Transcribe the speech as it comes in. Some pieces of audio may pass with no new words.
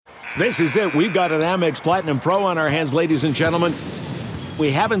This is it. We've got an Amex Platinum Pro on our hands, ladies and gentlemen.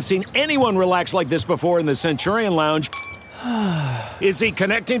 We haven't seen anyone relax like this before in the Centurion Lounge. Is he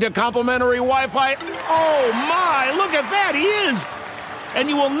connecting to complimentary Wi-Fi? Oh, my. Look at that. He is. And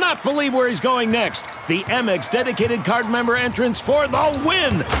you will not believe where he's going next. The Amex dedicated card member entrance for the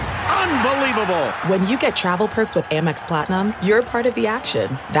win. Unbelievable. When you get travel perks with Amex Platinum, you're part of the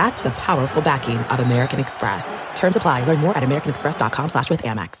action. That's the powerful backing of American Express. Terms apply. Learn more at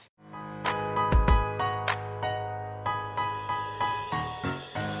americanexpress.com/withAmex.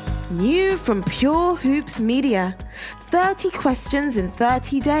 New from Pure Hoops Media. 30 questions in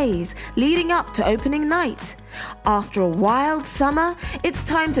 30 days leading up to opening night. After a wild summer, it's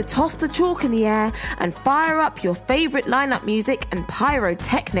time to toss the chalk in the air and fire up your favorite lineup music and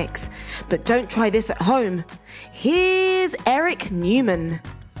pyrotechnics. But don't try this at home. Here's Eric Newman.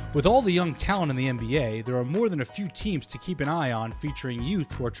 With all the young talent in the NBA, there are more than a few teams to keep an eye on featuring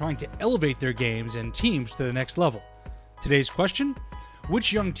youth who are trying to elevate their games and teams to the next level. Today's question: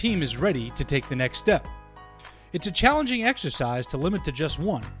 which young team is ready to take the next step? It's a challenging exercise to limit to just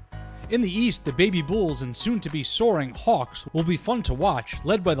one. In the East, the Baby Bulls and soon-to-be soaring Hawks will be fun to watch,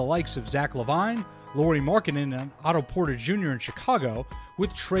 led by the likes of Zach LaVine, Lauri Markkanen, and Otto Porter Jr. in Chicago,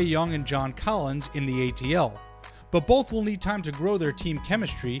 with Trae Young and John Collins in the ATL. But both will need time to grow their team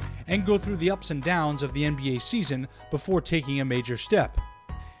chemistry and go through the ups and downs of the NBA season before taking a major step.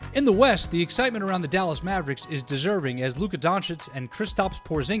 In the West, the excitement around the Dallas Mavericks is deserving as Luka Doncic and Kristaps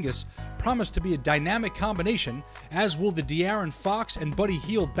Porzingis promise to be a dynamic combination, as will the De'Aaron Fox and Buddy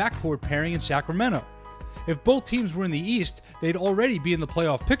Hield backcourt pairing in Sacramento. If both teams were in the East, they'd already be in the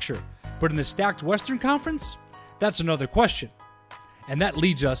playoff picture, but in the stacked Western Conference? That's another question. And that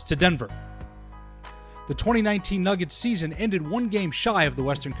leads us to Denver. The 2019 Nuggets season ended one game shy of the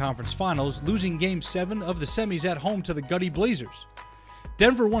Western Conference Finals, losing Game 7 of the semis at home to the gutty Blazers.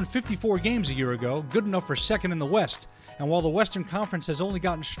 Denver won 54 games a year ago, good enough for second in the West, and while the Western Conference has only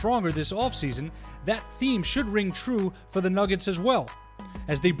gotten stronger this offseason, that theme should ring true for the Nuggets as well,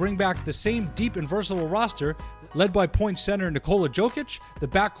 as they bring back the same deep and versatile roster, led by point center Nikola Jokic, the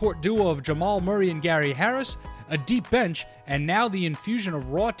backcourt duo of Jamal Murray and Gary Harris, a deep bench, and now the infusion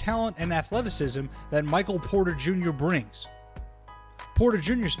of raw talent and athleticism that Michael Porter Jr. brings. Porter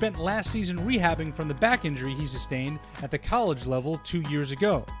Jr. spent last season rehabbing from the back injury he sustained at the college level 2 years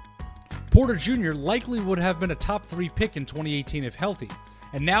ago. Porter Jr. likely would have been a top 3 pick in 2018 if healthy,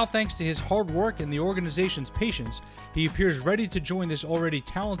 and now thanks to his hard work and the organization's patience, he appears ready to join this already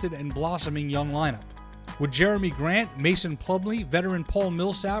talented and blossoming young lineup. With Jeremy Grant, Mason Plumlee, veteran Paul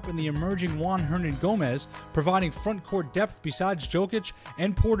Millsap, and the emerging Juan Hernangomez providing front court depth besides Jokic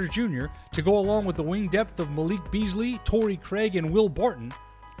and Porter Jr. to go along with the wing depth of Malik Beasley, Torrey Craig, and Will Barton,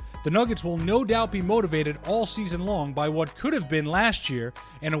 the Nuggets will no doubt be motivated all season long by what could have been last year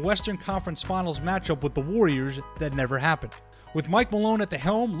in a Western Conference Finals matchup with the Warriors that never happened. With Mike Malone at the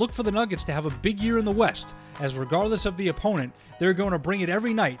helm, look for the Nuggets to have a big year in the West, as regardless of the opponent, they're going to bring it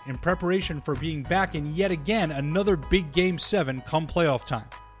every night in preparation for being back in yet again another big Game 7 come playoff time.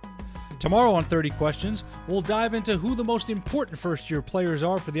 Tomorrow on 30 Questions, we'll dive into who the most important first-year players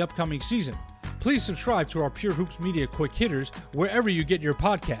are for the upcoming season. Please subscribe to our Pure Hoops Media Quick Hitters wherever you get your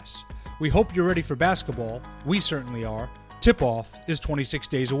podcasts. We hope you're ready for basketball. We certainly are. Tip-off is 26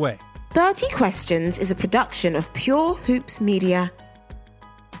 days away. 30 Questions is a production of Pure Hoops Media.